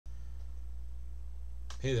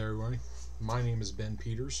Hey there, everybody. My name is Ben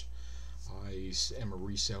Peters. I am a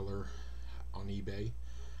reseller on eBay.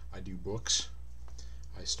 I do books.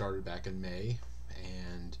 I started back in May,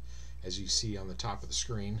 and as you see on the top of the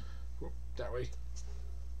screen, whoop, that way,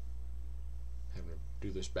 having to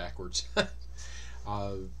do this backwards.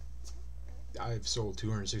 uh, I've sold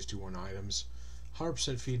 261 items,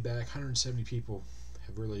 100% feedback. 170 people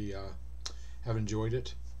have really have enjoyed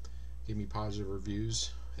it, gave me positive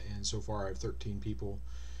reviews, and so far I have 13 people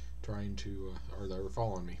trying to or that are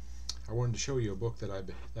following me. I wanted to show you a book that I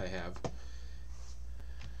have.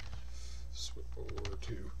 Switch over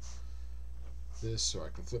to this so I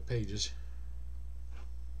can flip pages.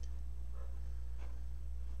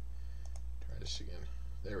 Try this again.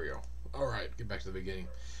 There we go. Alright, get back to the beginning.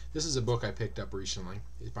 This is a book I picked up recently.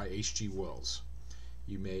 It's by H.G. Wells.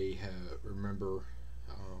 You may remember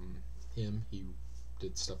him. He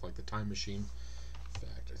did stuff like The Time Machine. In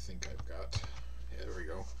fact, I think I've got... Yeah, there we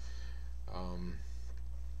go.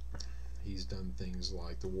 He's done things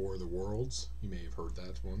like The War of the Worlds. You may have heard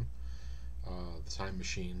that one. The Time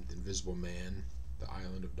Machine, The Invisible Man, The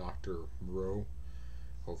Island of Dr. Moreau.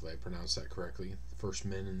 Hopefully I pronounced that correctly. The First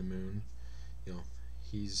Men in the Moon. You know,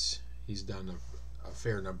 he's done a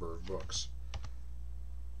fair number of books.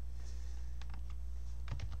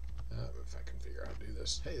 If I can figure out how to do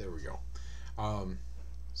this. Hey, there we go.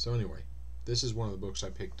 So anyway, this is one of the books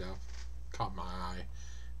I picked up. Caught my eye.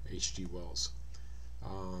 H.G. Wells.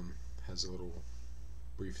 Has a little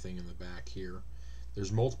brief thing in the back here.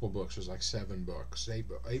 There's multiple books. There's like 7 books. 8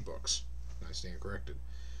 books. I stand corrected.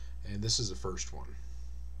 And this is the first one.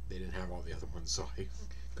 They didn't have all the other ones, so I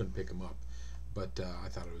couldn't pick them up. But I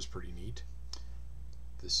thought it was pretty neat.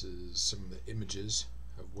 This is some of the images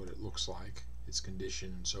of what it looks like, its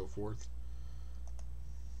condition, and so forth.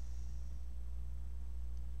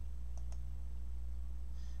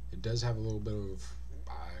 It does have a little bit of,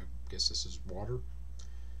 I guess this is water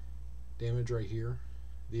damage right here.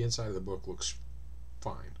 The inside of the book looks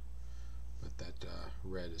fine, but that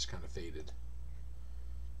red is kind of faded.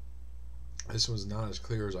 This one's not as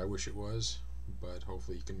clear as I wish it was, but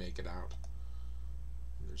hopefully you can make it out.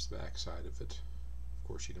 And there's the back side of it. Of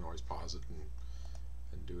course, you can always pause it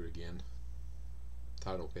and do it again.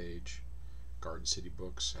 Title page, Garden City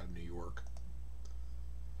Books out of New York.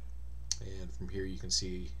 And from here you can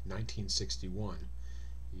see 1961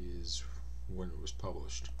 is when it was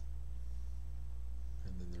published.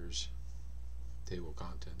 And then there's table of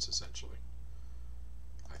contents essentially.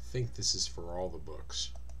 I think this is for all the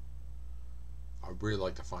books. I'd really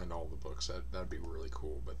like to find all the books. That'd be really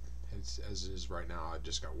cool, but as it is right now, I've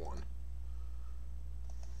just got one.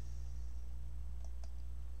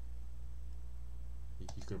 You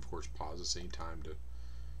can of course pause this anytime to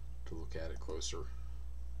look at it closer.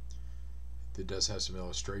 It does have some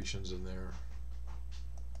illustrations in there.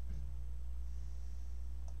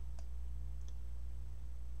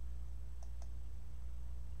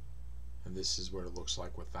 And this is what it looks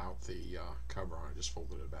like without the cover on it. Just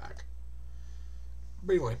folded it back.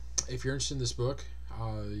 But anyway, if you're interested in this book,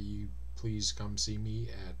 you please come see me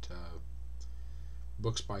at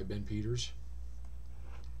Books by Ben Peters.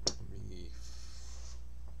 Let me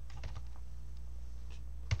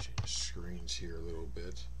change screens here a little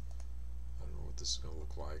bit. I don't know what this is going to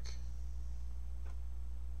look like.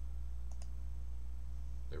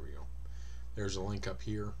 There we go. There's a link up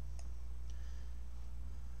here.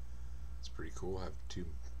 It's pretty cool. I have two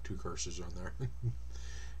cursors on there.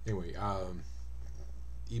 Anyway,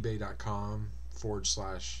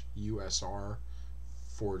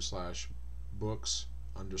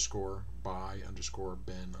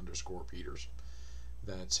 ebay.com/USR/books_by_Ben_Peters.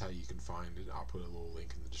 That's how you can find it. I'll put a little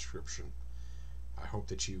link in the description. I hope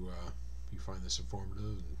that you find this informative,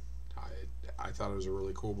 and I thought it was a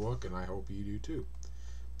really cool book, and I hope you do too.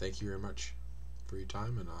 Thank you very much for your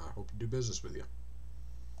time, and I hope to do business with you.